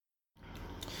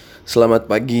Selamat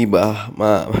pagi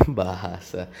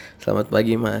bahasa. Selamat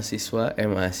pagi mahasiswa.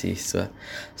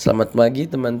 Selamat pagi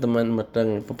teman-teman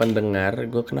pendengar.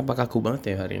 Gue kenapa kaku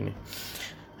banget ya hari ini?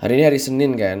 Hari ini hari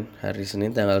Senin kan? Hari Senin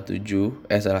tanggal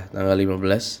 15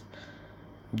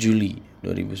 Juli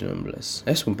 2019.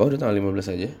 Sumpah udah tanggal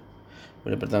 15 aja.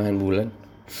 Udah pertengahan bulan.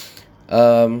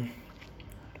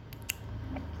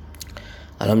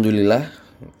 Alhamdulillah,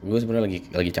 gue sebenarnya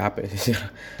lagi capek sih.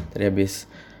 Tadi habis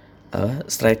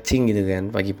stretching gitu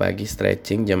kan, pagi-pagi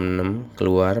stretching jam 6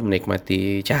 keluar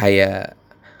menikmati cahaya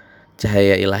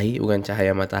ilahi, bukan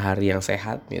cahaya matahari yang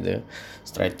sehat gitu.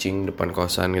 Stretching depan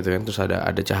kosan gitu kan, terus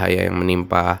ada cahaya yang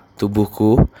menimpa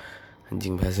tubuhku.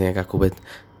 Anjing bahasanya kaku banget.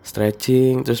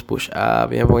 Stretching terus push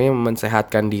up, ya pokoknya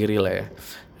mensehatkan diri lah ya.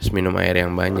 Terus minum air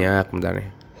yang banyak, bentar nih.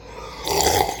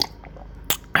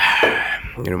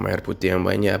 Minum air putih yang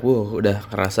banyak. Udah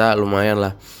ngerasa lumayan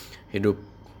lah. Hidup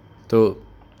tuh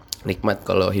nikmat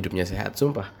kalau hidupnya sehat.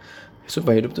 Sumpah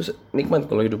hidup tuh nikmat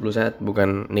kalau hidup lu sehat.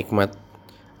 Bukan nikmat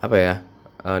apa ya,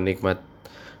 nikmat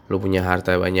lu punya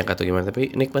harta banyak atau gimana, tapi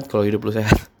nikmat kalau hidup lu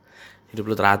sehat. Hidup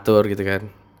lu teratur gitu kan.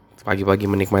 Pagi-pagi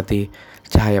menikmati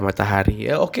cahaya matahari.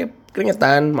 Ya oke,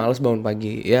 keringetan, males bangun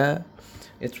pagi. Ya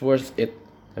it's worth it.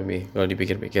 Tapi kalau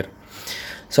dipikir-pikir,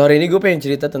 sore ini gue pengen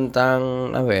cerita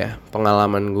tentang apa ya,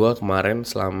 pengalaman gue kemarin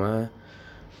selama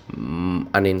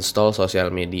uninstall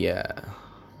sosial media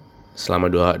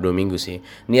selama dua minggu sih.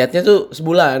 Niatnya tuh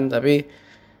sebulan, tapi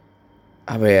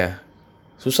apa ya,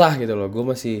 susah gitu loh.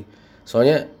 Gue masih,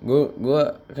 soalnya gue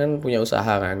kan punya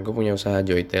usaha kan. Gue punya usaha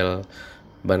Joytel.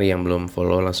 Bari yang belum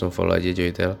follow langsung follow aja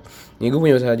Joytel. Ini gue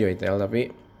punya usaha Joytel, tapi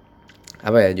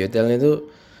apa ya, Joytelnya tuh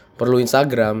perlu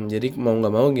Instagram. Jadi mau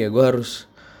nggak mau ya gue harus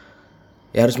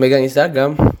megang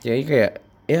Instagram. Jadi kayak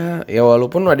ya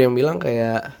walaupun ada yang bilang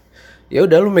kayak ya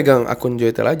udah lu megang akun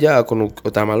Joytel aja, akun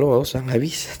utama lu nggak usah. Nggak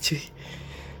bisa cuy,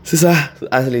 susah,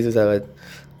 asli susah banget.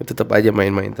 Tetap aja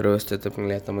main-main terus, tetap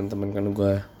ngeliat teman-teman kan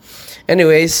gue.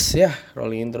 Anyways, ya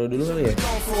rolling intro dulu kali ya.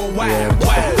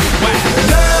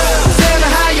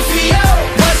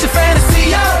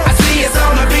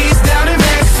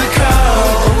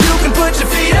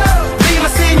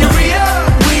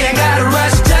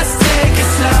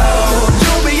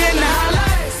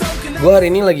 Gue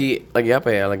hari ini lagi apa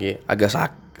ya, lagi agak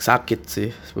sakit sih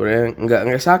sebenarnya.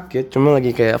 Nggak sakit, cuma lagi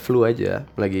kayak flu aja.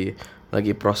 Lagi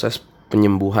proses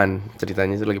penyembuhan,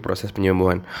 ceritanya itu lagi proses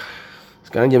penyembuhan.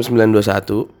 Sekarang jam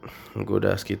 9.21, gue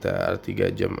udah sekitar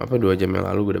 2 jam yang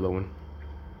lalu gue udah bangun.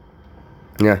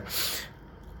 Nah,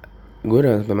 gue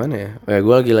udah sampai mana ya?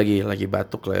 Gue lagi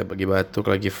batuk lah ya,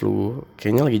 lagi flu.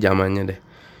 Kayaknya lagi zamannya deh.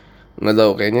 Nggak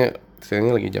tahu, kayaknya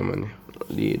lagi zamannya.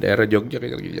 Di daerah Jogja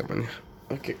kayaknya lagi zamannya.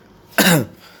 Oke.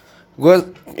 Gue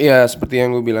ya seperti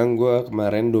yang gue bilang, gue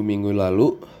kemarin 2 minggu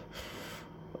lalu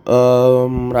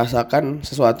merasakan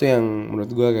sesuatu yang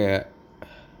menurut gue kayak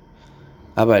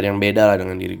apa yang beda lah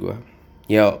dengan diri gue.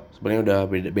 Ya sebenarnya udah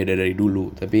beda dari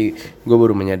dulu, tapi gue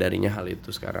baru menyadarinya hal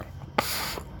itu sekarang.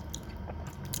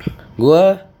 Gue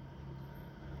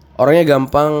orangnya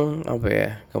gampang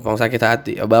sakit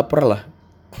hati, baper lah,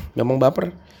 gampang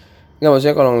baper. Nggak,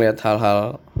 maksudnya kalau ngeliat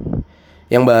hal-hal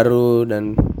yang baru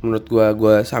dan menurut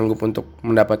gue sanggup untuk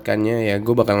mendapatkannya, ya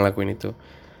gue bakal ngelakuin itu.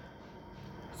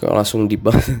 Kalau langsung deep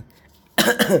banget.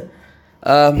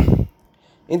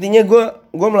 Intinya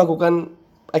gue melakukan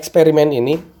eksperimen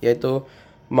ini, yaitu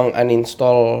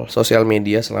menguninstall sosial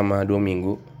media selama 2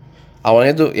 minggu.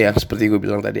 Awalnya tuh ya seperti gue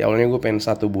bilang tadi, awalnya gue pengen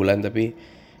 1 bulan, tapi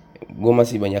gue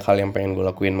masih banyak hal yang pengen gue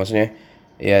lakuin. Maksudnya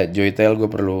ya Joytel, gue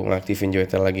perlu ngaktifin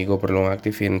Joytel lagi, gue perlu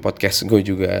ngaktifin podcast gue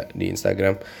juga di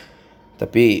Instagram.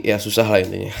 Tapi ya susah lah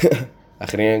intinya.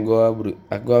 Akhirnya gue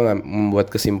membuat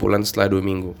kesimpulan setelah 2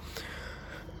 minggu.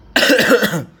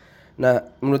 Nah,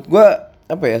 menurut gue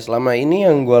apa ya, selama ini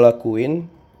yang gue lakuin,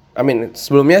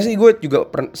 sebelumnya sih gue juga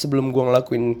sebelum gue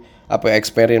ngelakuin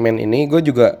eksperimen ini, gue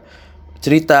juga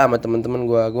cerita sama teman-teman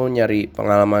gue nyari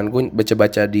pengalaman, gue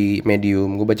baca-baca di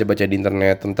Medium, gue baca-baca di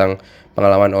internet tentang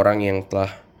pengalaman orang yang telah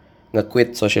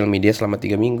nge-quit social media selama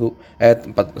 3 minggu,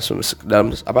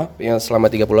 selama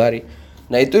 30 hari.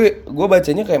 Nah itu gue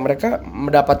bacanya kayak mereka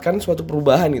mendapatkan suatu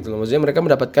perubahan gitu loh. Maksudnya mereka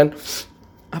mendapatkan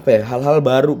hal-hal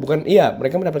baru.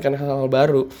 Mereka mendapatkan hal-hal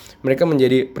baru. Mereka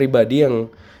menjadi pribadi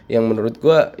yang menurut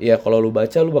gue, ya kalau lu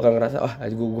baca lu bakal ngerasa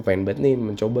gue pengen banget nih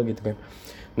mencoba gitu kan.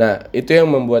 Nah itu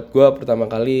yang membuat gue pertama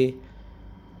kali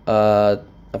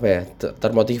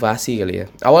termotivasi kali ya.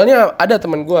 Awalnya ada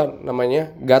teman gue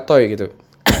namanya Gatoy gitu.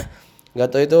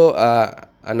 Gatoy itu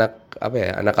anak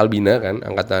anak albina kan,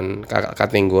 angkatan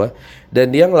kakak gue, dan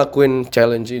dia ngelakuin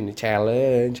challenge.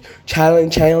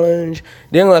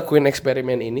 Dia ngelakuin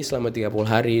eksperimen ini selama 30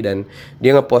 hari dan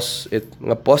dia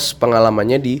ngepost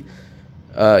pengalamannya di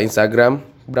Instagram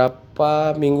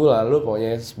berapa minggu lalu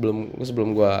pokoknya sebelum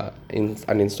gue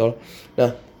uninstall.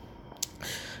 Nah,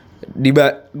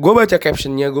 gue baca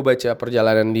captionnya, gue baca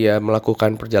perjalanan dia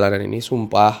melakukan perjalanan ini,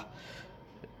 sumpah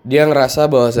dia ngerasa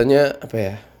bahwasanya apa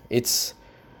ya, it's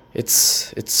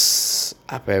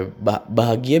apa ya,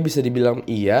 bahagia bisa dibilang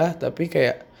iya, tapi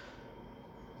kayak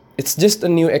it's just a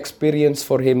new experience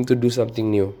for him to do something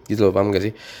new gitu loh, paham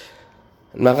gak sih?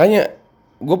 Makanya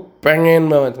gue pengen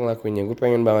banget ngelakuinnya, gue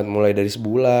pengen banget mulai dari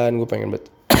sebulan, gue pengen banget.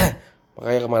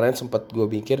 Makanya kemarin sempat gue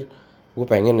pikir gue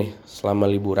pengen nih selama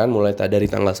liburan mulai dari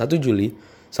tanggal 1 Juli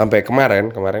sampai kemarin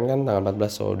kan tanggal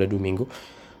 14, so udah 2 minggu.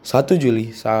 1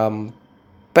 Juli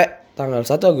sampai tanggal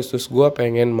 1 Agustus gue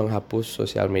pengen menghapus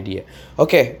sosial media.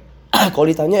 Oke. Kalau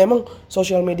ditanya emang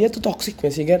sosial media tuh toxic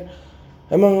gak sih kan?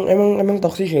 Emang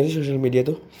toxic gak sih sosial media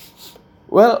tuh?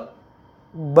 Well,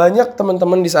 banyak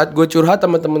teman-teman di saat gue curhat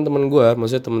sama teman-teman gue,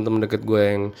 maksudnya teman-teman deket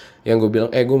gue yang gue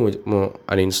bilang, gue mau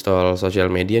uninstall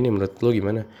sosial media nih, menurut lo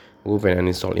gimana? Gue pengen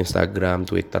uninstall Instagram,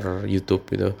 Twitter, YouTube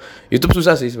gitu. YouTube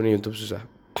susah sih sebenarnya, YouTube susah.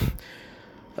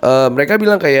 Mereka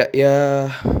bilang kayak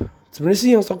ya sebenarnya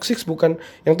sih yang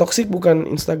toxic bukan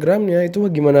Instagramnya, itu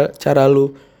gimana cara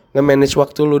lu nge-manage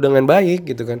waktu lu dengan baik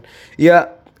gitu kan.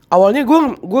 Ya awalnya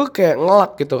gue kayak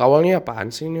ngelak gitu. Awalnya apaan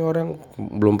sih ini orang,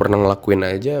 belum pernah ngelakuin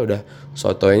aja udah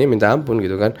sotoynya minta ampun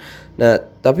gitu kan. Nah,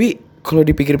 tapi kalau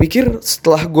dipikir-pikir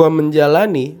setelah gue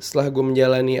menjalani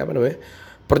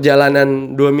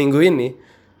perjalanan 2 minggu ini,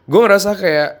 gue ngerasa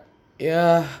kayak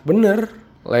ya bener,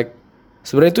 like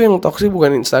sebenarnya itu yang toxic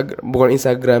bukan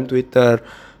Instagram, Twitter,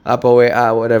 apa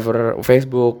WA, whatever,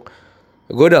 Facebook.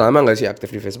 Gue udah lama nggak sih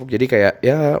aktif di Facebook, jadi kayak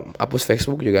ya hapus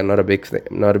Facebook juga not a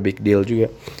big deal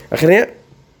juga. Akhirnya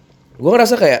gue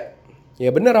ngerasa kayak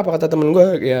ya bener apa kata temen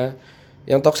gue, ya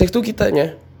yang toxic tuh kita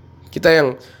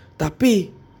yang,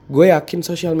 tapi gue yakin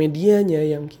sosial medianya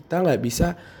yang kita nggak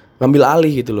bisa ngambil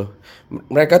alih gitu loh.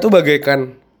 Mereka tuh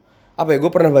bagaikan apa ya,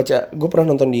 gue pernah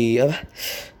nonton di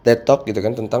TED Talk gitu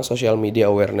kan tentang social media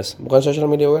awareness. Bukan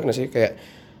social media awareness sih, kayak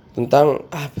tentang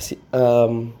apa sih,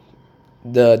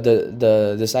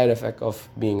 the side effect of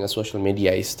being a social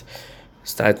mediaist.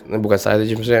 Bukan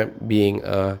strategy, maksudnya being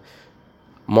a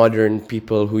modern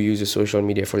people who uses social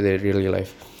media for their daily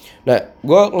life. Nah,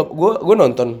 gue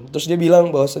nonton, terus dia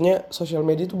bilang bahwasanya social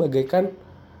media itu bagaikan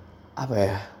apa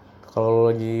ya, kalau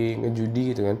lo lagi ngejudi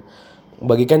gitu kan,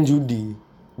 bagaikan judi,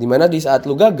 dimana di saat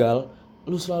lu gagal,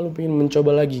 lu selalu pengen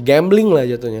mencoba lagi, gambling lah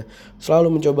jatuhnya,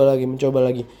 selalu mencoba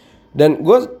lagi. Dan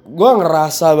gue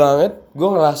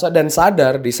ngerasa dan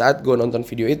sadar di saat gue nonton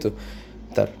video itu.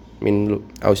 Ntar minum dulu,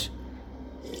 aus.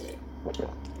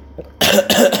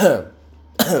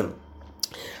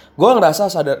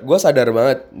 Gue sadar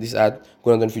banget di saat gue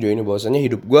nonton video ini bahwasanya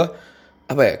hidup gue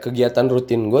apa ya, kegiatan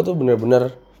rutin gue tuh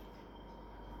bener-bener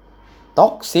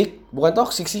bukan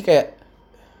toksik sih, kayak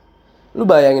lu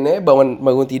bayangin aja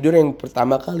bangun tidur yang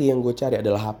pertama kali yang gue cari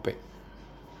adalah HP.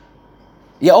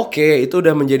 Ya oke, itu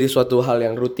udah menjadi suatu hal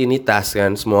yang rutinitas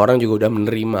kan, semua orang juga udah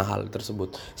menerima hal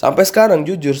tersebut. Sampai sekarang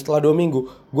jujur setelah 2 minggu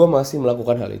gue masih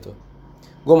melakukan hal itu.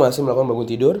 Gue masih melakukan bangun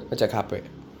tidur ngecek HP.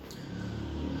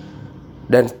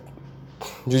 Dan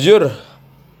jujur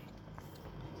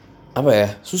apa ya,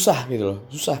 susah gitu loh,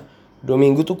 susah. 2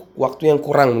 minggu tuh waktu yang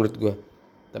kurang menurut gue.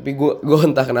 Tapi gue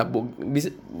entah kenapa bisa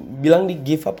bilang di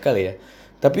give up kali ya.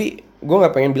 Tapi gue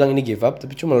nggak pengen bilang ini give up,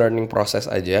 tapi cuma learning process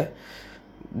aja.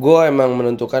 Gue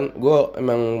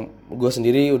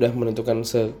sendiri udah menentukan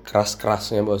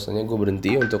sekeras-kerasnya bahwasanya gue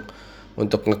berhenti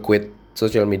untuk nge-quit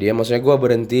social media. Maksudnya gue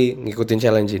berhenti ngikutin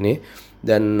challenge ini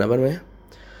dan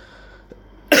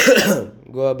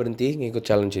gue berhenti ngikut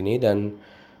challenge ini dan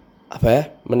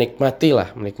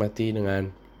menikmati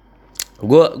dengan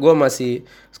gue masih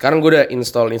sekarang gue udah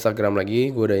install Instagram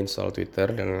lagi, gue udah install Twitter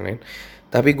dan lain-lain.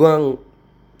 Tapi gue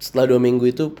setelah 2 minggu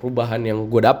itu perubahan yang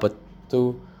gue dapet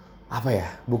tuh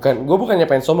bukannya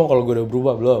pengen sombong kalau gue udah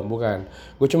berubah, belum, bukan.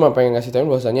 Gue cuma pengen ngasih tahu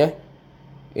bahwasanya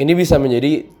ini bisa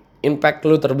menjadi impact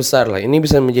lu terbesar lah. Ini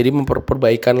bisa menjadi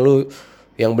perbaikan lu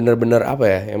yang benar-benar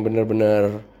yang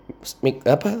benar-benar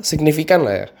signifikan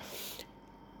lah ya.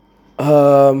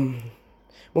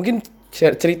 Mungkin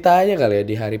cerita aja kali ya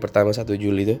di hari pertama 1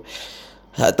 Juli tuh.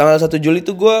 Tanggal 1 Juli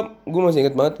tuh gue masih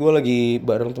inget banget, gue lagi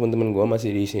bareng teman-teman gue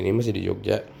masih di sini, masih di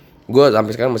Jogja. Gue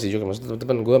sampai sekarang masih di Jogja, maksudnya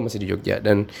teman-teman gue masih di Jogja,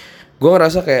 dan gue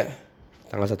ngerasa kayak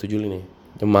tanggal 1 Juli nih,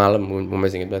 jam malam, gue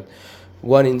masih inget banget.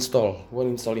 Gue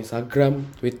uninstall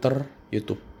Instagram, Twitter,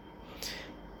 YouTube.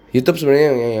 YouTube sebenarnya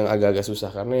yang agak-agak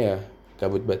susah karena ya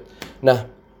gabut banget. Nah,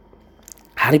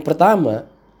 hari pertama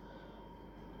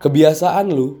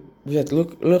kebiasaan lu, buset, lu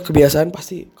kebiasaan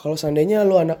pasti kalau seandainya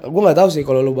lu anak, gue nggak tahu sih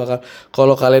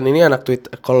kalau kalian ini anak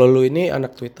Twitter, kalau lu ini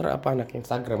anak Twitter apa anak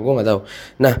Instagram, gue nggak tahu.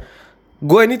 Nah,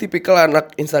 gue ini tipikal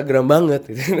anak Instagram banget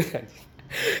gitu.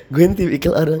 Gue ini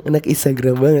tipikal orang anak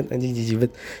Instagram banget, anjing, jijik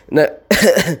banget. Nah,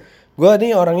 gue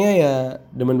nih orangnya ya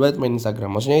demen banget main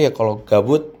Instagram. Maksudnya ya kalau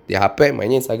gabut di HP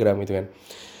mainnya Instagram gitu kan.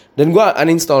 Dan gue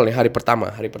uninstall nih hari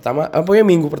pertama, apa ya,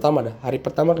 minggu pertama dah. Hari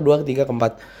pertama, kedua, ketiga,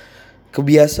 keempat.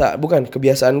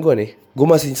 Kebiasaan gue nih.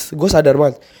 Gue sadar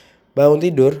banget. Bangun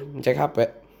tidur, ngecek HP.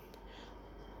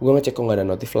 Gue ngecek kok nggak ada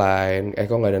notif line,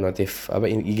 kok nggak ada notif apa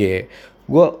IG.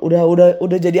 Gue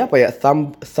udah jadi apa ya,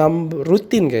 thumb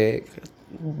rutin, kayak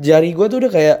jari gue tuh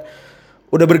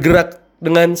udah bergerak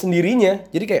dengan sendirinya.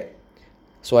 Jadi kayak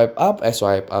swipe up,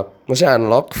 maksudnya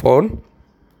unlock phone,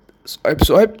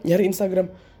 swipe nyari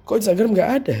Instagram. Kok Instagram nggak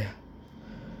ada ya?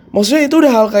 Maksudnya itu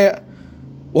udah hal kayak,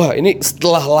 wah ini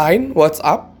setelah Line,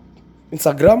 WhatsApp,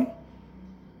 Instagram.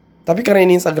 Tapi karena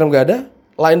ini Instagram gak ada,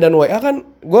 Line dan WA kan,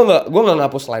 gue nggak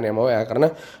ngapus Line sama WA karena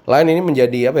Line ini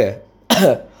menjadi apa ya,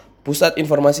 pusat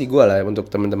informasi gue lah ya, untuk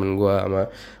teman-teman gue, sama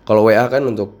kalau WA kan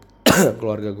untuk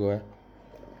keluarga gue.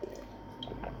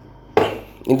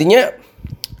 Intinya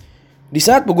di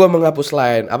saat gue menghapus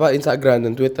Line, Instagram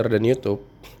dan Twitter dan YouTube,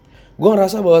 gue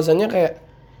ngerasa bahwasannya kayak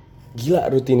gila,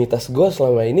 rutinitas gue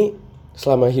selama ini,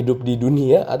 selama hidup di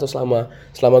dunia atau selama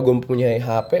gue mempunyai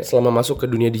HP, selama masuk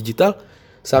ke dunia digital,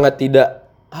 sangat tidak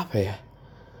apa ya,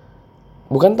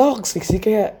 bukan toksik sih,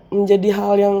 kayak menjadi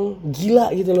hal yang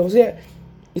gila gitu loh. Maksudnya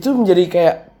itu menjadi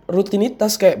kayak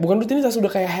rutinitas, kayak bukan rutinitas,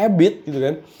 udah kayak habit gitu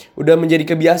kan, udah menjadi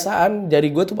kebiasaan.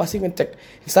 Jadi gue tuh pasti ngecek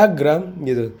Instagram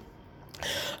gitu.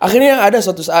 Akhirnya ada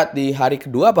suatu saat di hari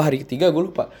kedua apa hari ketiga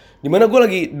gue lupa, dimana gue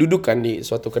lagi duduk kan di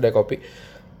suatu kedai kopi,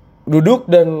 duduk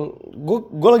dan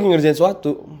gue lagi ngerjain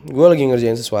sesuatu, gue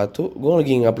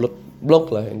lagi ngupload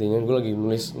blog lah intinya, gue lagi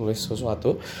nulis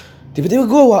sesuatu. Tiba-tiba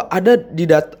gue ada di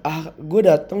gue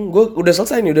datang, gue udah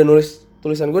selesai nih, udah nulis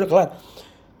tulisan gue udah kelar.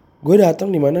 Gue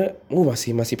datang di mana,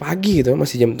 masih pagi gitu,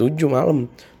 masih jam 7 malam.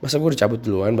 Masa gue udah cabut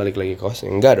duluan balik lagi kos?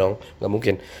 Enggak dong, nggak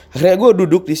mungkin. Akhirnya gue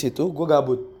duduk di situ, gue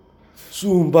gabut.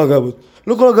 Sumpah gabut.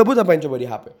 Lu kalau gabut apain coba di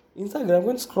HP? Instagram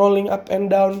kan, scrolling up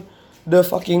and down the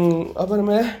fucking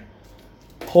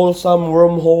wholesome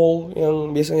wormhole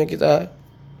yang biasanya kita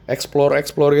explore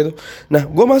gitu. Nah,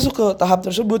 gue masuk ke tahap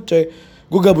tersebut, coy.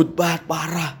 Gue gabut banget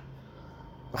parah.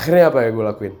 Akhirnya apa ya gue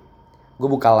lakuin? Gue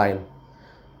buka Line.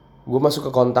 Gue masuk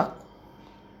ke kontak.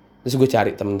 Terus gue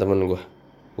cari temen-temen gue.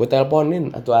 Gue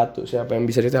teleponin atu-atu, siapa yang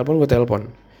bisa ditelepon gue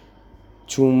telepon.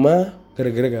 Cuma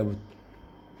gara-gara gabut.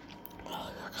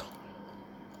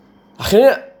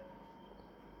 Akhirnya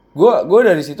gue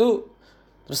dari situ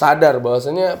tersadar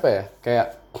bahwasanya apa ya, kayak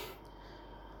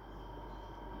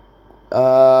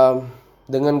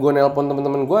dengan gue nelpon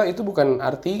teman-teman gue itu bukan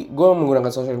arti gue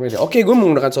menggunakan sosial media. Oke, gue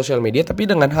menggunakan sosial media tapi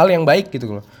dengan hal yang baik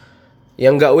gitu loh,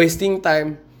 yang nggak wasting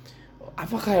time.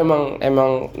 Apakah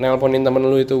emang nelponin temen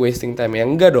lu itu wasting time? Ya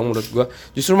enggak dong menurut gue.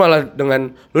 Justru malah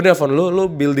dengan lu nelpon, lu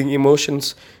building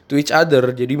emotions to each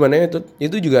other. Jadi mana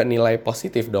itu juga nilai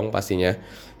positif dong pastinya.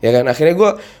 Ya kan, akhirnya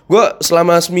gue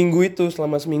selama 2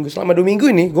 minggu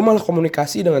ini gue malah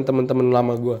komunikasi dengan teman-teman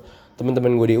lama gue.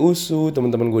 Teman-teman gue di USU,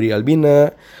 teman-teman gue di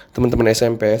Albina, teman-teman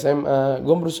SMP, SMA.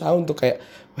 Gue berusaha untuk kayak,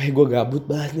 wah gue gabut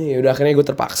banget nih. Udah akhirnya gue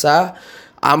terpaksa.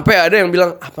 Sampai ada yang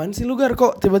bilang, apaan sih lu Gar,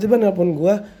 kok tiba-tiba nelpon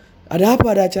gue? Ada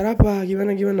apa? Ada acara apa?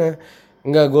 Gimana?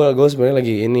 Enggak, gue sebenarnya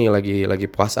lagi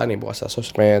puasa nih, puasa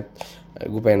sosmed.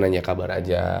 Gue pengen nanya kabar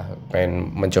aja,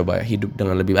 pengen mencoba hidup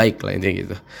dengan lebih baik lah intinya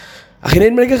gitu.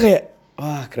 Akhirnya mereka kayak,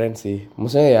 wah keren sih.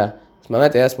 Maksudnya ya,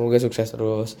 semangat ya, semoga sukses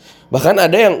terus. Bahkan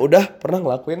ada yang udah pernah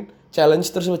ngelakuin challenge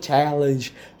tersebut,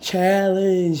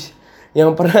 challenge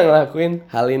yang pernah ngelakuin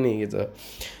hal ini gitu.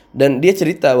 Dan dia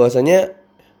cerita bahwasanya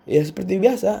ya seperti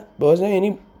biasa, bahwasanya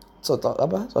ini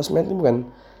sosmed ini bukan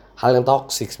hal yang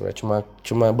toksik sebenarnya,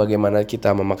 cuma bagaimana kita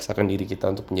memaksakan diri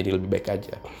kita untuk menjadi lebih baik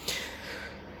aja.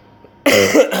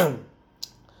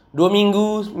 2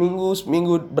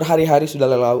 minggu berhari-hari sudah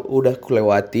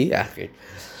kulewati.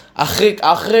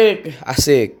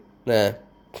 Asik. Nah,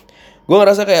 gue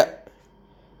ngerasa kayak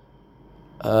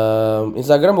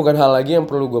Instagram bukan hal lagi yang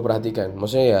perlu gue perhatikan.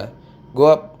 Maksudnya ya,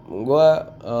 gue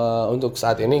untuk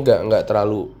saat ini nggak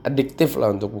terlalu adiktif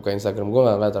lah untuk buka Instagram. Gue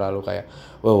nggak terlalu kayak,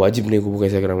 wah wajib nih gue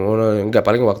buka Instagram. Nggak,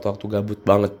 paling waktu-waktu gabut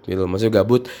banget gitu. Maksudnya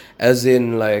gabut as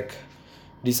in like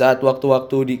di saat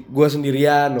waktu-waktu di gue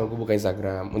sendirian, gue buka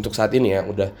Instagram. Untuk saat ini ya,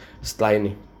 udah setelah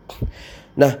ini.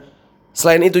 Nah,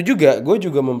 selain itu juga gue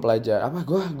juga mempelajari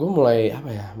gue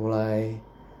mulai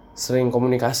sering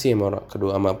komunikasi sama orang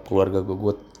kedua, sama keluarga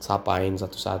gue sapain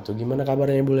satu-satu, gimana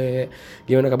kabarnya bule,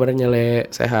 gimana kabarnya le,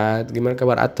 sehat, gimana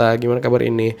kabar Ata, gimana kabar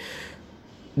ini.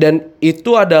 Dan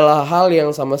itu adalah hal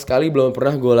yang sama sekali belum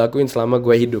pernah gue lakuin selama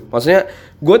gue hidup. Maksudnya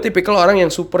gue tipikal orang yang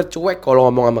super cuek kalau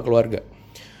ngomong sama keluarga.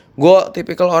 Gue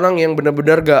tipikal orang yang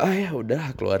benar-benar gak, ya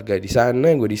udah keluarga di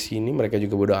sana, gue di sini, mereka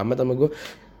juga bodo amat sama gue.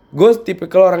 Gue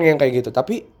tipikal orang yang kayak gitu.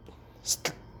 Tapi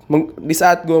di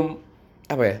saat gue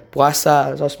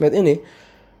puasa sosmed ini,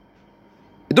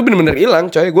 itu benar-benar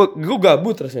hilang, coy. Gue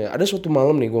gabut rasanya. Ada suatu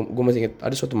malam nih, gue masih ingat,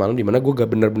 ada suatu malam di mana gue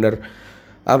gak benar-benar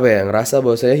ngerasa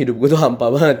bahwa saya hidup gue tuh hampa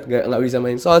banget, nggak bisa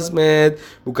main sosmed,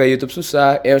 buka YouTube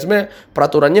susah. Ya sebenarnya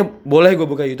peraturannya boleh gue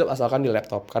buka YouTube asalkan di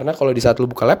laptop, karena kalau di saat lu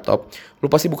buka laptop, lu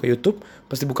pasti buka YouTube,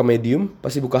 pasti buka Medium,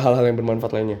 pasti buka hal-hal yang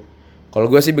bermanfaat lainnya. Kalau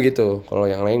gue sih begitu, kalau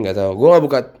yang lain nggak tahu. Gue nggak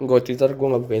buka Twitter, gue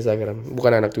nggak buka Instagram,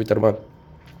 bukan anak Twitter banget.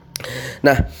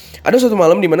 Nah, ada suatu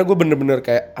malam di mana gue bener-bener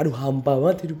kayak, aduh hampa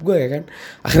banget hidup gue ya kan.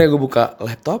 Akhirnya gue buka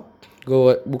laptop,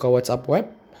 gue buka WhatsApp web,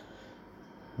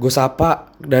 gue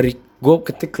sapa dari, gue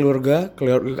ketik keluarga,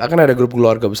 akan ada grup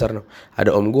keluarga besar no.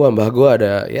 Ada om gue, mbah gue,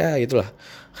 ada ya gitulah.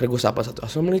 Akhirnya gue sapa satu,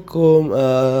 assalamualaikum,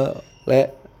 Le,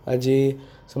 Haji,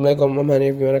 assalamualaikum Om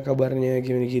Hanif, gimana kabarnya,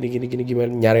 gini,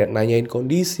 gimana, nanyain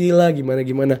kondisi lah,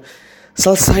 gimana.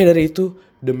 Selesai dari itu,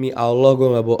 demi Allah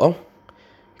gue nggak bohong,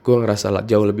 gue ngerasa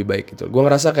jauh lebih baik gitu. Gue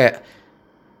ngerasa kayak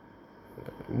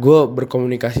gue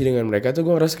berkomunikasi dengan mereka tuh,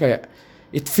 gue ngerasa kayak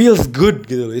it feels good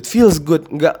gitu loh. It feels good.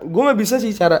 Gue nggak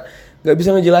bisa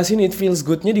ngejelasin it feels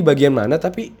goodnya di bagian mana,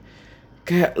 tapi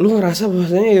kayak lu ngerasa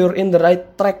bahwasanya you're in the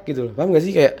right track gitu loh. Paham gak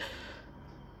sih? Kayak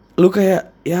lu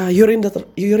kayak ya you're in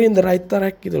the right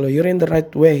track gitu loh. You're in the right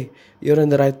way. You're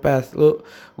in the right path. Lu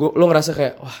ngerasa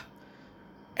kayak wah,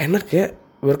 enak ya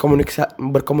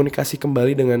berkomunikasi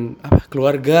kembali dengan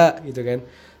keluarga gitu kan.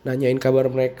 Nanyain kabar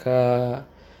mereka,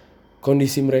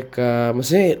 kondisi mereka,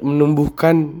 maksudnya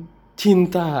menumbuhkan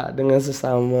cinta dengan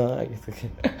sesama gitu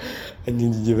kan. Anjing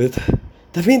jijik banget.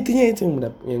 Tapi intinya itu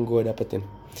yang gue dapetin.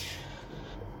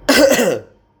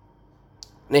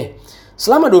 Nih,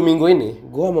 selama 2 minggu ini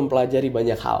gue mempelajari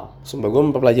banyak hal. Sumpah gue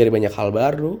mempelajari banyak hal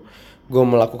baru. Gue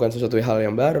melakukan sesuatu hal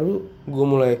yang baru. Gue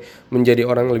mulai menjadi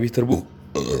orang lebih terbuka.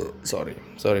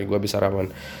 Sorry, gue bisa raman.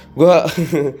 Gue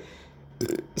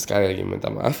sekali lagi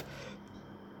minta maaf.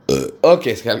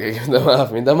 Oke, sekali lagi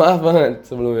minta maaf banget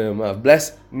sebelumnya, maaf,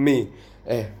 bless me,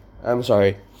 I'm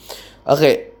sorry.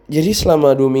 Oke, jadi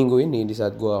selama 2 minggu ini, di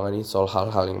saat gue uninstall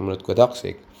hal-hal yang menurut gue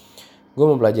toxic, gue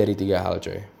mempelajari 3 hal,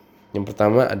 coy. Yang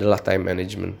pertama adalah time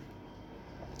management.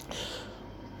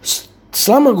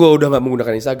 Selama gue udah gak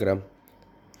menggunakan Instagram,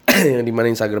 yang dimana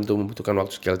Instagram tuh membutuhkan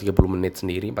waktu sekitar 30 menit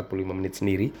sendiri, 45 menit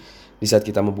sendiri, di saat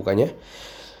kita membukanya,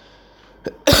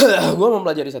 gue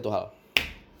mempelajari satu hal,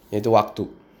 yaitu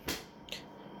waktu.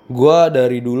 Gue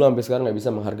dari dulu sampai sekarang gak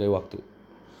bisa menghargai waktu.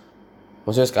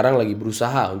 Maksudnya sekarang lagi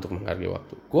berusaha untuk menghargai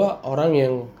waktu. Gue orang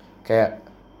yang kayak,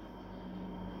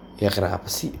 ya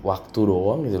kenapa sih waktu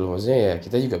doang gitu loh. Maksudnya ya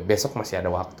kita juga besok masih ada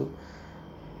waktu.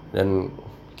 Dan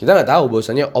kita gak tahu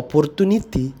bahwasanya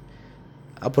opportunity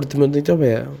itu apa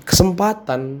ya,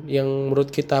 kesempatan yang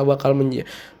menurut kita bakal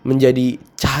menjadi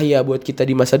cahaya buat kita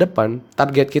di masa depan.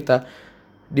 Target kita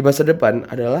di masa depan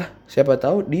adalah siapa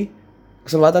tahu di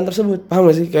kesempatan tersebut. Paham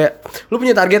gak sih? Kayak lu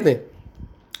punya target nih.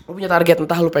 Lu punya target,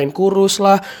 entah lu pengen kurus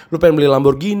lah, lu pengen beli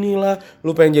Lamborghini lah,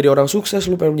 lu pengen jadi orang sukses,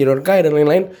 lu pengen jadi orang kaya dan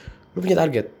lain-lain. Lu punya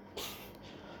target.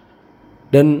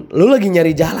 Dan lu lagi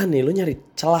nyari jalan nih, lu nyari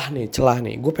celah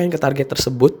nih. Gue pengen ke target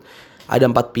tersebut. Ada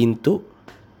 4 pintu.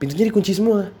 Pintunya dikunci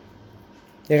semua.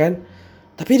 Ya kan?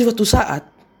 Tapi di suatu saat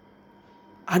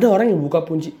ada orang yang buka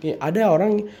kunci,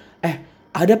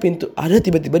 ada pintu, ada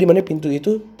tiba-tiba di mana pintu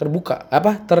itu terbuka,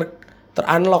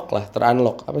 terunlock,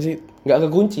 apa sih, nggak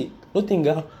kekunci, lu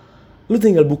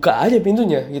tinggal buka aja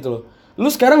pintunya gitu loh. Lu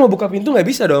sekarang mau buka pintu nggak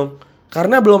bisa dong,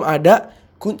 karena belum ada,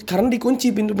 karena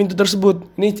dikunci pintu-pintu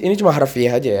tersebut. Ini cuma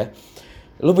harfiah aja ya.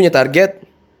 Lu punya target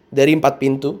dari 4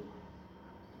 pintu,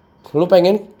 lu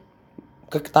pengen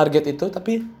ke target itu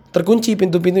tapi terkunci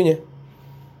pintu-pintunya.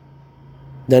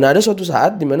 Dan ada suatu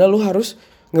saat dimana lu harus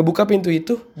ngebuka pintu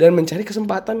itu dan mencari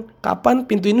kesempatan kapan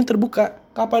pintu ini terbuka,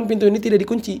 kapan pintu ini tidak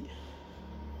dikunci.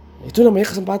 Itu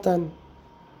namanya kesempatan.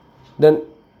 Dan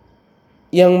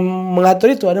yang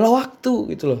mengatur itu adalah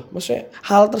waktu gitu loh. Maksudnya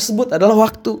hal tersebut adalah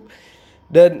waktu.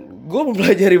 Dan gue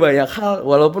mempelajari banyak hal,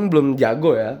 walaupun belum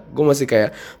jago ya. Gue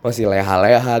masih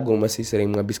leha-leha, gue masih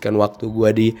sering menghabiskan waktu gue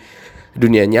di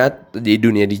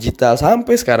dunia digital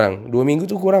sampai sekarang. 2 minggu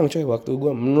tuh kurang coy waktu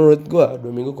gue. Menurut gue 2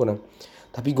 minggu kurang.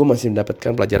 Tapi gue masih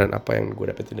mendapatkan pelajaran apa yang gue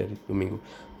dapetin dari 2 minggu.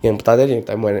 Yang pertama yang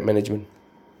time management.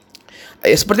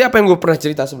 Ya seperti apa yang gue pernah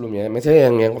cerita sebelumnya, misalnya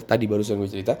yang tadi barusan gue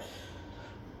cerita.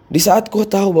 Di saat gue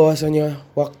tahu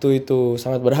bahwasanya waktu itu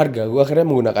sangat berharga, gue akhirnya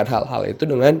menggunakan hal-hal itu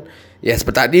dengan ya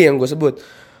seperti tadi yang gue sebut,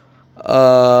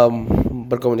 em,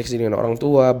 berkomunikasi dengan orang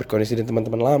tua, berkomunikasi dengan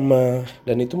teman-teman lama,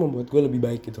 dan itu membuat gue lebih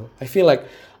baik gitu. I feel like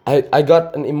I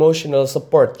got an emotional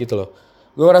support gitu loh.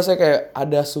 Gue ngerasa kayak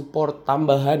ada support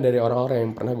tambahan dari orang-orang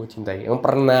yang pernah gue cintai, yang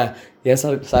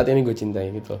saat ini gue cintai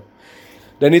gitu.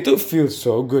 Dan itu feels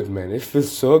so good, man. It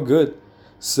feels so good.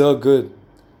 So good.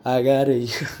 I got it.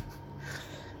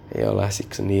 Ya Allah, asik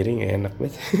sendiri gak enak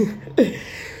banget.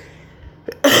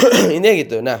 Intinya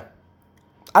gitu. Nah,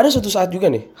 ada suatu saat juga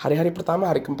nih, hari-hari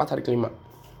pertama, hari keempat, hari kelima,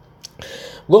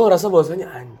 gue ngerasa bahwasanya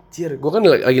anjir, gue kan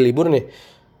lagi libur nih.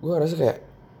 Gue ngerasa kayak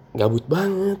gabut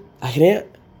banget. Akhirnya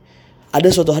ada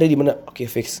suatu hari dimana oke,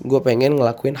 fix, gue pengen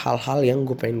ngelakuin hal-hal yang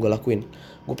gue pengen gue lakuin.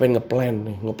 Gue pengen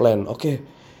ngeplan. Oke.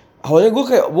 Awalnya gue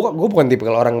kayak gue bukan tipe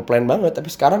orang ngeplan banget, tapi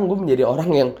sekarang gue menjadi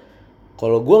orang yang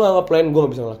kalau gue nggak ngeplan gue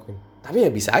nggak bisa ngelakuin. Tapi ya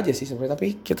bisa aja sih sebenarnya.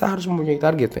 Tapi kita harus mempunyai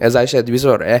target. As I said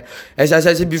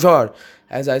before,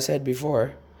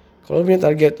 kalau punya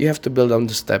target, you have to build down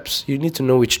the steps. You need to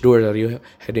know which door are you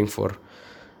heading for.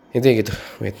 Intinya gitu.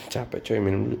 Wait, capek coy,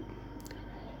 minum dulu.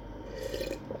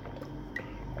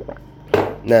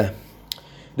 Nah,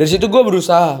 dari situ gue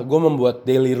berusaha, gue membuat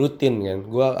daily routine kan.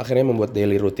 Gue akhirnya membuat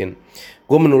daily routine.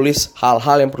 Gue menulis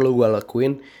hal-hal yang perlu gue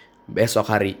lakuin besok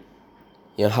hari,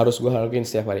 yang harus gue lakuin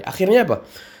setiap hari. Akhirnya apa?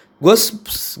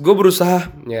 Gue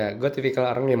berusaha, ya gue tipikal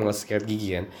orang yang malas sikat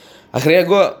gigi kan. Akhirnya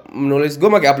gue menulis,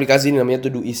 gue pakai aplikasi ini namanya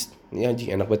Todoist. Ini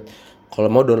anjing enak banget. Kalau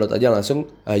mau download aja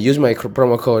langsung, use my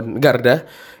promo code Garda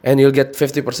and you'll get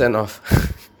 50% off.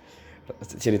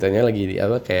 Ceritanya lagi di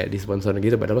apa kayak di sponsor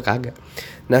gitu, padahal kagak.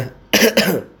 Nah,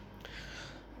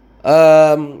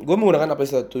 gue menggunakan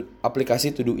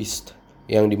aplikasi Todoist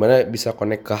yang dimana bisa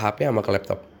connect ke HP sama ke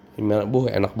laptop. Dimana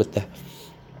enak banget dah.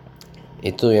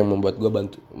 Itu yang membuat gue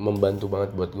membantu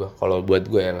banget buat gue. Kalau buat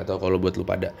gue ya, nggak tahu kalau buat lu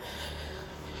pada.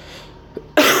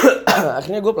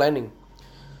 Akhirnya gue planning.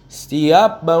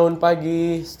 Setiap bangun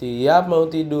pagi, setiap mau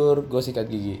tidur, gue sikat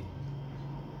gigi.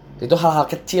 Itu hal-hal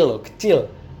kecil loh,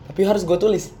 kecil. Tapi harus gue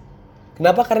tulis.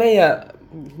 Kenapa? Karena ya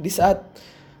di saat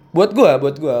buat gue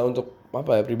untuk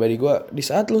apa ya, pribadi gue, di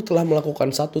saat lu telah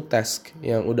melakukan satu task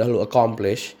yang udah lu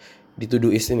accomplish di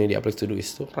Todoist ini, di aplikasi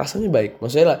Todoist itu rasanya baik.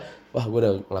 Maksudnya lah, wah gue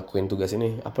udah ngelakuin tugas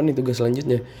ini, apa nih tugas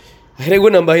selanjutnya. Akhirnya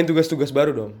gue nambahin tugas-tugas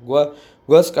baru dong.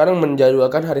 Gue sekarang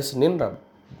menjadwalkan hari Senin,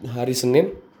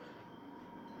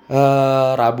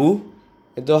 Rabu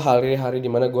itu hari-hari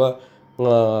dimana gue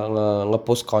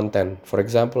nge-post konten. For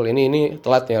example, ini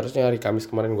telat nih, harusnya hari Kamis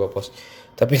kemarin gue post,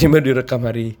 tapi ini mah direkam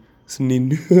hari Senin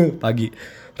pagi.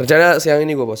 Rencana siang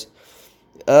ini gue post.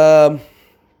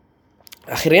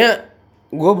 Akhirnya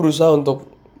gue berusaha untuk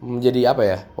menjadi apa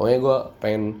ya, pokoknya gue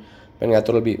pengen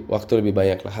ngatur waktu lebih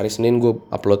banyak lah. Hari Senin gue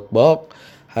upload blog,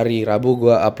 hari Rabu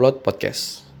gue upload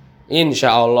podcast.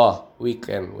 Insya Allah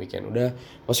weekend udah,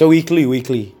 maksudnya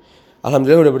weekly.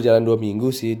 Alhamdulillah udah berjalan 2 minggu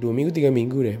sih, 3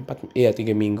 minggu deh, 3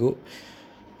 minggu.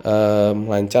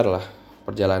 Lancar lah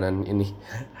perjalanan ini.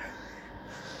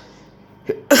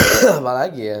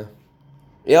 Apalagi ya,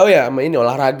 sama ini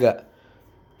olahraga.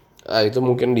 Itu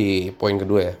mungkin di poin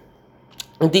kedua ya.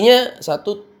 Intinya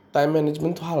satu, time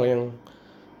management tuh hal yang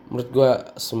menurut gue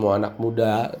semua anak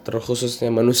muda,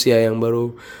 terkhususnya manusia yang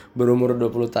baru berumur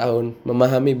 20 tahun,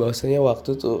 memahami bahwasanya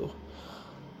waktu tuh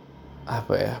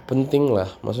apa ya, penting lah.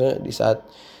 Maksudnya di saat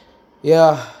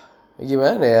ya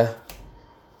gimana ya,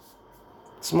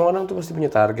 semua orang tuh pasti punya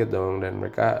target dong, dan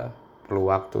mereka perlu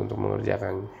waktu untuk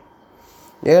mengerjakan,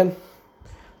 ya kan?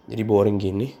 Jadi boring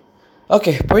gini.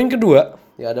 Oke, poin kedua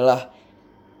ya adalah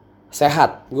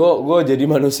sehat. Gue jadi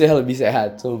manusia lebih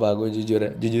sehat, sumpah. Gue jujur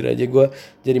aja, gue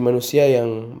jadi manusia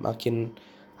yang makin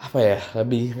apa ya,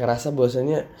 lebih ngerasa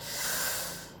bahwasanya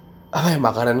apa ya,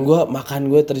 makan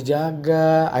gue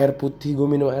terjaga. Air putih, gue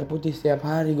minum air putih setiap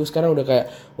hari. Gue sekarang udah kayak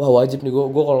wah, wajib nih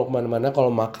gue kalau kemana-mana, kalau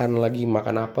makan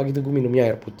apa gitu, gue minumnya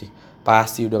air putih.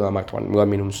 Pasti udah gak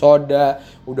minum soda,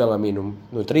 udah gak minum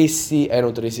nutrisi,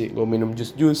 gue minum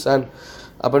jus-jusan,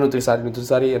 apa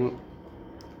nutrisari yang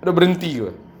udah berhenti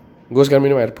gue sekarang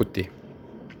minum air putih.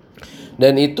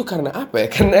 Dan itu karena apa ya?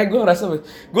 Karena gue ngerasa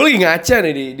gue lagi ngaca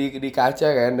nih di kaca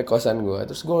kan, di kosan gue.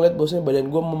 Terus gue ngeliat bahwasanya badan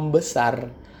gue membesar,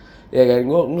 ya kan?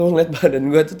 Gue ngeliat badan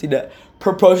gue tuh tidak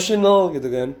proportional gitu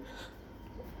kan,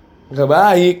 nggak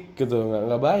baik gitu,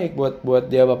 nggak baik buat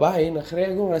dia apain.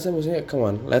 Akhirnya gue ngerasa bahwasanya come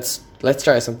on, let's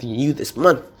try something new this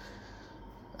month.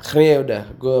 Akhirnya udah,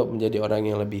 gue menjadi orang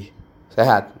yang lebih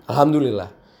sehat,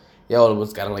 alhamdulillah. Ya walaupun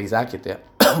sekarang lagi sakit ya,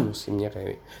 musimnya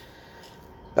kayak ini.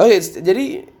 Oke,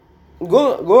 jadi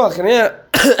gue akhirnya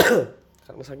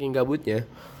karena saking gabutnya,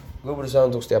 gue berusaha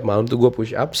untuk setiap malam tuh gue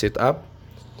push up, sit up,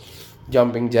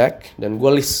 jumping jack, dan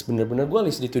gue list, bener-bener gue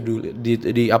list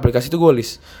di aplikasi itu gue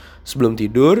list sebelum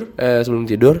tidur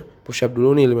push up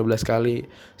dulu nih 15 kali,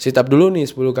 sit up dulu nih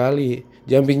 10 kali,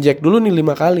 jumping jack dulu nih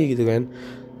 5 kali gitu kan.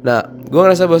 Nah gue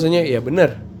ngerasa bahwasanya ya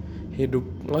bener, hidup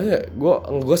makanya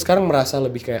gue sekarang merasa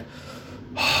lebih kayak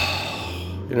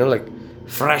like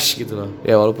fresh gitu loh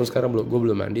ya, walaupun sekarang gue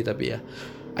belum mandi, tapi ya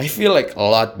I feel like a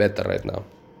lot better right now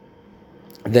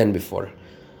than before.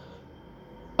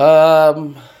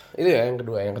 Itu ya yang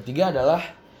kedua. Yang ketiga adalah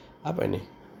apa ini?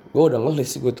 Gue udah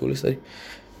ngelis, gue tulis tadi.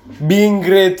 Being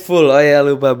grateful. Oh ya,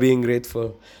 lupa being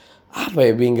grateful.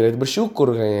 Apa ya being grateful?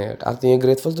 Bersyukur kayaknya. Artinya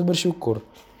grateful tuh bersyukur.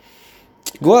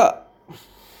 Gue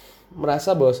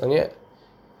merasa bahwasannya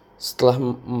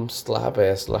setelah apa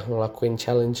ya? Setelah ngelakuin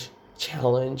challenge,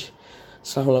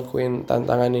 setelah ngelakuin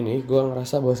tantangan ini, gue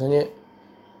ngerasa bahwasannya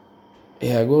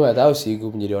ya gue nggak tahu sih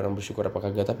gue menjadi orang bersyukur apa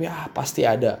kagak, tapi pasti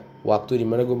ada waktu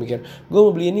dimana gue mikir gue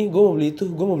mau beli ini, gue mau beli itu,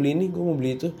 gue mau beli ini, gue mau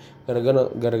beli itu,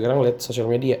 gara-gara ngeliat sosial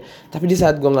media. Tapi di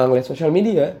saat gue nggak ngeliat sosial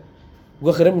media, gue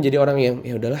akhirnya menjadi orang yang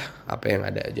ya udahlah apa yang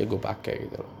ada aja gue pakai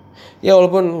gitu loh. Ya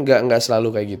walaupun nggak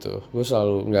selalu kayak gitu, gue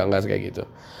selalu nggak kayak gitu.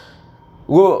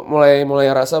 Gue mulai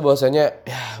rasa bahwasanya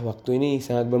ya waktu ini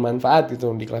sangat bermanfaat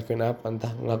gitu, dilakuin apa,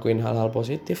 entah ngelakuin hal-hal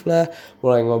positif lah,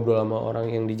 mulai ngobrol sama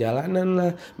orang yang di jalanan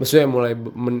lah, maksudnya mulai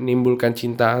menimbulkan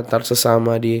cinta antar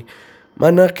sesama di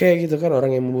mana kayak gitu kan,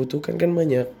 orang yang membutuhkan kan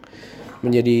banyak,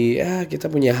 menjadi ya kita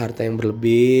punya harta yang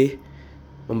berlebih,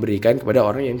 memberikan kepada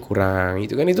orang yang kurang,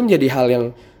 itu kan itu menjadi hal yang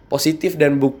positif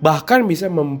dan bahkan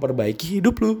bisa memperbaiki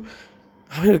hidup lu.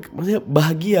 Maksudnya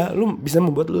bahagia, lu bisa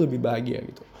membuat lu lebih bahagia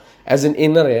gitu. As an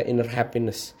inner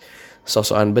happiness.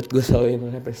 So-soan bet gue selalu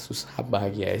inner happiness. Susah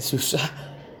bahagia, susah.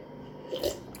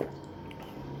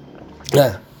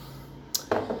 Nah,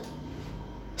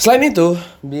 selain itu,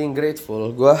 being grateful,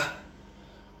 gue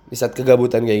di saat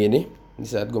kegabutan kayak gini, di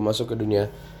saat gue masuk ke dunia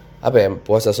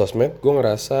puasa sosmed, gue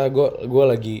ngerasa gue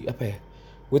lagi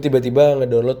gue tiba-tiba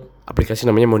ngedownload aplikasi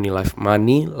namanya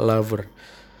Money Lover.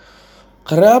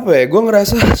 Karena gue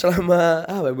ngerasa selama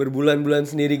berbulan-bulan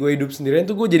sendiri gue hidup sendirian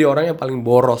tuh gue jadi orang yang paling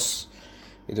boros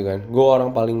gitu kan. Gue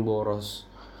orang paling boros.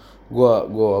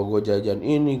 Gue jajan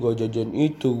ini, gue jajan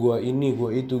itu, gue ini,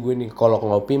 gue itu, gue ini. Kalau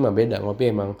ngopi mah beda, ngopi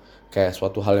emang kayak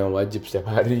suatu hal yang wajib setiap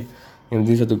hari. Yang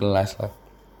penting satu gelas lah.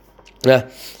 Nah,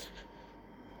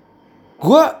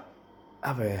 gue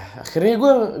akhirnya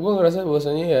gue ngerasa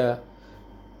bahwasanya ya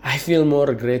I feel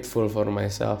more grateful for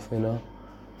myself, you know.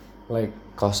 Like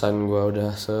kosan gue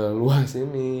udah seluas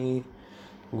ini,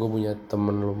 gue punya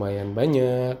temen lumayan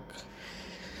banyak.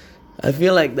 I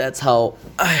feel like that's how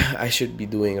I should be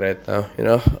doing right now, you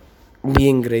know,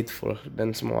 being grateful.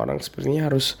 Dan semua orang sepertinya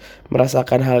harus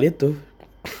merasakan hal itu.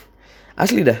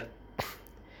 Asli dah,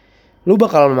 lu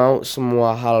bakal mau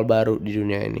semua hal baru di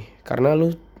dunia ini karena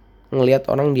lu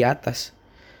ngelihat orang di atas.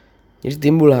 Jadi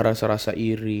timbullah rasa-rasa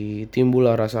iri,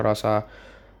 timbullah rasa-rasa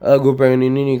gue pengen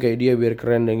ini nih kayak dia biar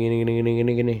keren dan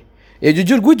gini. Ya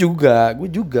jujur gue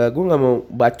nggak mau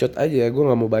bacot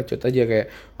aja kayak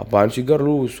apaan sih Gar,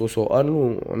 lu sosokan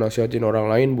lu nasihatin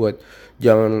orang lain buat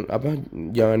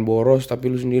jangan boros tapi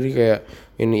lu sendiri kayak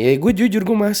ini. Ya gue jujur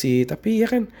gue masih, tapi ya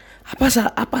kan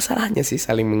apa salahnya sih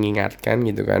saling mengingatkan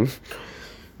gitu kan.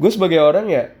 Gue sebagai orang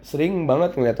ya sering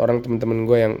banget ngeliat orang temen-temen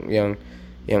gue yang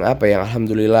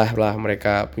alhamdulillah lah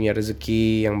mereka punya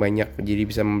rezeki yang banyak jadi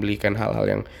bisa membelikan hal-hal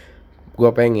yang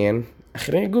gue pengen.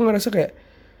 Akhirnya gue ngerasa kayak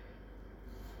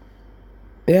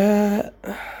ya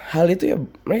hal itu ya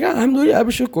mereka alhamdulillah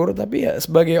bersyukur, tapi ya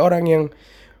sebagai orang yang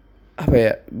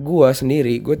gue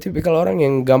sendiri gue tipikal orang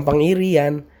yang gampang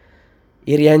irian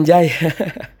jaya.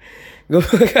 gue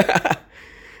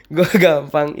gue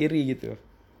gampang iri gitu.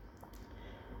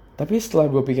 Tapi setelah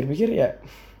gue pikir-pikir ya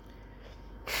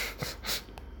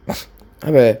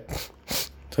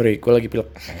sorry, gue lagi pilek.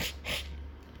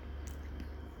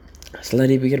 Setelah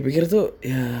dipikir-pikir tuh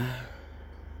ya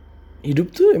hidup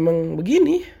tuh emang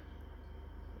begini.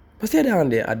 Pasti ada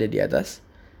di atas,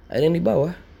 ada yang di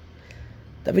bawah.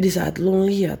 Tapi di saat lu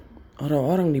ngeliat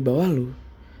orang-orang di bawah lu,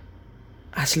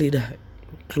 asli dah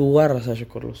keluar rasa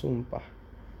syukur lu, sumpah.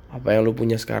 Apa yang lu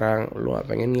punya sekarang lu gak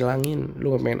pengen ngilangin,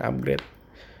 lu gak pengen upgrade.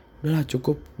 Udahlah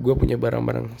cukup, gue punya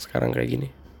barang-barang sekarang kayak gini.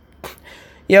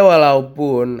 Ya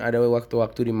walaupun ada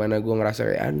waktu-waktu dimana gue ngerasa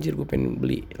kayak anjir gue pengen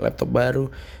beli laptop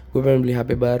baru, gue pengen beli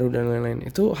HP baru dan lain-lain.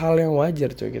 Itu hal yang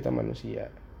wajar coy, kita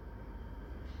manusia.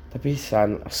 Tapi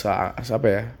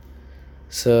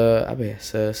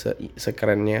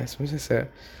sekerennya,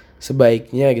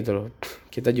 sebaiknya gitu loh.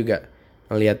 Kita juga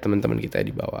ngelihat teman-teman kita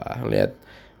di bawah, ngelihat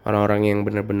orang-orang yang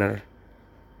benar-benar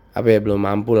belum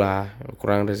mampu lah,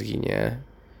 kurang rezekinya.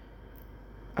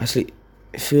 Asli,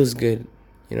 it feels good,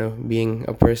 being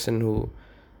a person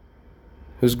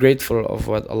who's grateful of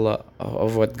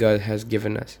what God has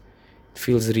given us. It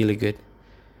feels really good.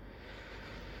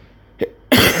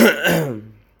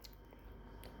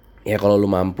 Ya kalau lu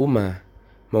mampu mah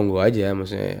monggo aja,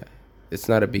 maksudnya it's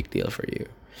not a big deal for you.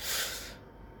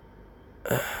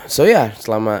 So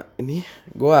selama ini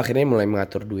gue akhirnya mulai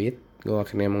mengatur duit, gue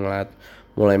akhirnya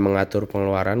mulai mengatur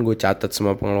pengeluaran, gue catat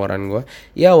semua pengeluaran gue.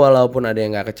 Ya walaupun ada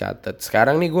yang nggak kecatat.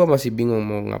 Sekarang nih gue masih bingung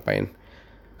mau ngapain,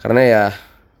 karena ya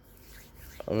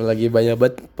lagi banyak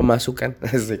banget pemasukan.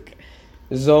 Asik,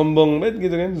 sombong banget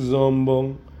gitu kan,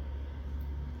 sombong.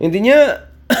 Intinya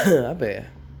apa ya?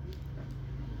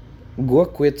 Gue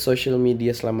quit social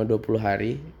media selama 20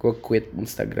 hari. Gue quit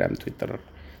Instagram, Twitter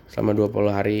selama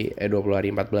 20 hari,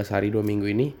 14 hari, 2 minggu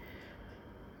ini.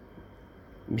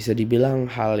 Bisa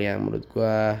dibilang hal yang menurut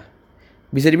gue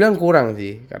bisa dibilang kurang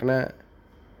sih, karena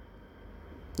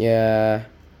ya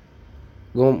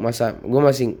gue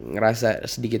masih ngerasa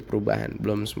sedikit perubahan,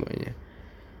 belum semuanya.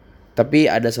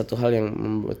 Tapi ada satu hal yang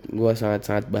membuat gue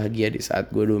sangat-sangat bahagia di saat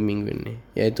gue 2 minggu ini,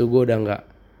 yaitu gue udah gak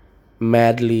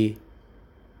madly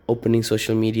opening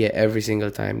social media every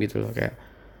single time gitu loh. Kayak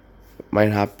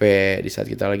main HP di saat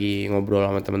kita lagi ngobrol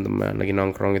sama teman-teman, lagi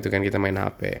nongkrong gitu kan, kita main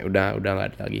HP. Udah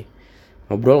gak ada lagi.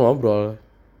 Ngobrol.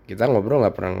 Kita ngobrol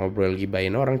gak pernah ngobrol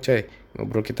gibahin orang, coy.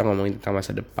 Ngobrol kita ngomongin tentang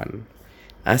masa depan.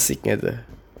 Asiknya tuh.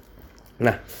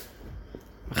 Nah,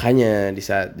 makanya di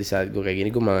saat gue kayak gini,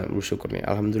 gue malah bersyukur nih.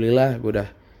 Alhamdulillah gue udah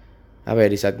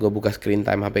di saat gue buka screen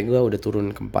time HP gue udah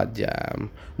turun ke 4 jam.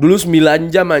 Dulu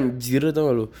 9 jam anjir, tau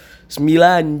gak lu?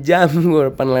 9 jam gue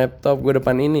depan laptop, gue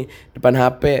depan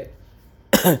HP.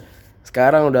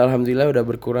 Sekarang udah alhamdulillah udah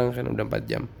berkurang kan, udah 4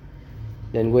 jam.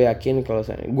 Dan gue yakin kalau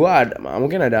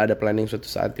mungkin ada planning suatu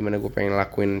saat dimana gue pengen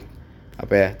lakuin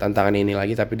tantangan ini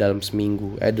lagi, tapi dalam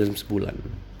dalam sebulan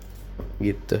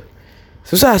gitu.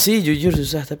 Susah sih, jujur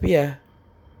susah, tapi ya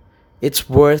it's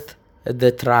worth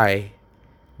the try.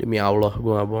 Demi Allah,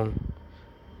 gue gak bohong.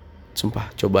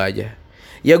 Sumpah, coba aja.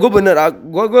 Ya gue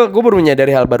baru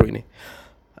menyadari hal baru ini.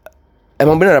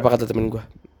 Emang benar apa kata temen gue,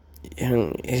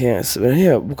 yang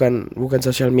sebenarnya bukan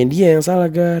sosial media yang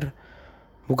salah, Gar.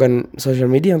 Bukan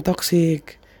sosial media yang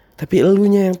toksik, tapi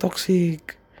elunya yang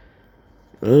toksik.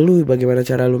 Lu bagaimana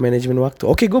cara lu manajemen waktu.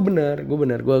 Oke, gue benar.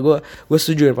 Gue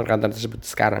setuju dengan perkataan tersebut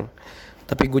sekarang.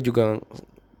 Tapi gue juga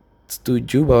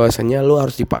setuju bahwasannya lu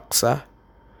harus dipaksa.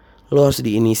 Lu harus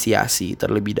diinisiasi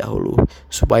terlebih dahulu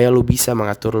supaya lu bisa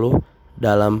mengatur lu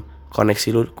dalam koneksi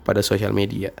lu kepada sosial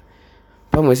media.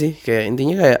 Paham gak sih? Kayak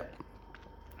intinya kayak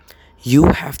you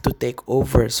have to take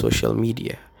over social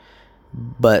media,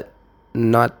 but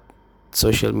not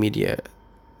social media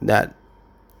that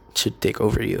should take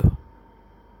over you.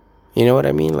 You know what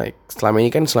I mean? Like selama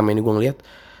ini gue ngeliat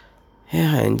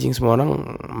ya anjing, semua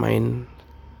orang main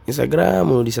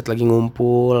Instagram lu di saat lagi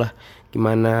ngumpul lah.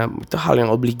 Gimana, itu hal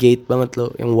yang obligate banget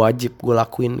loh, yang wajib gue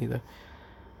lakuin gitu.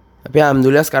 Tapi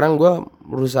alhamdulillah sekarang gue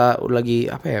berusaha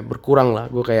lagi berkurang lah.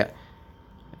 Gue kayak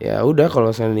ya udah,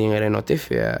 kalau misalnya nggak ada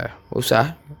notif ya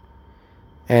usah.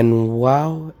 And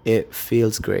wow, it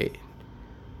feels great.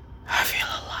 I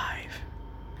feel alive.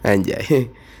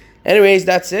 Anjay. Anyways,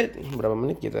 that's it. Berapa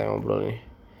menit kita ngobrol nih?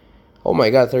 Oh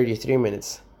my god, 33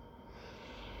 minutes.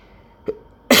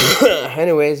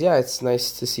 Anyways, it's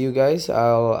nice to see you guys.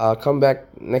 I'll come back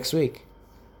next week.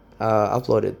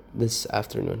 Upload it this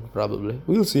afternoon probably.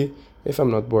 We'll see if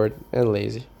I'm not bored and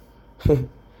lazy.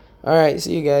 All right,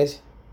 see you guys.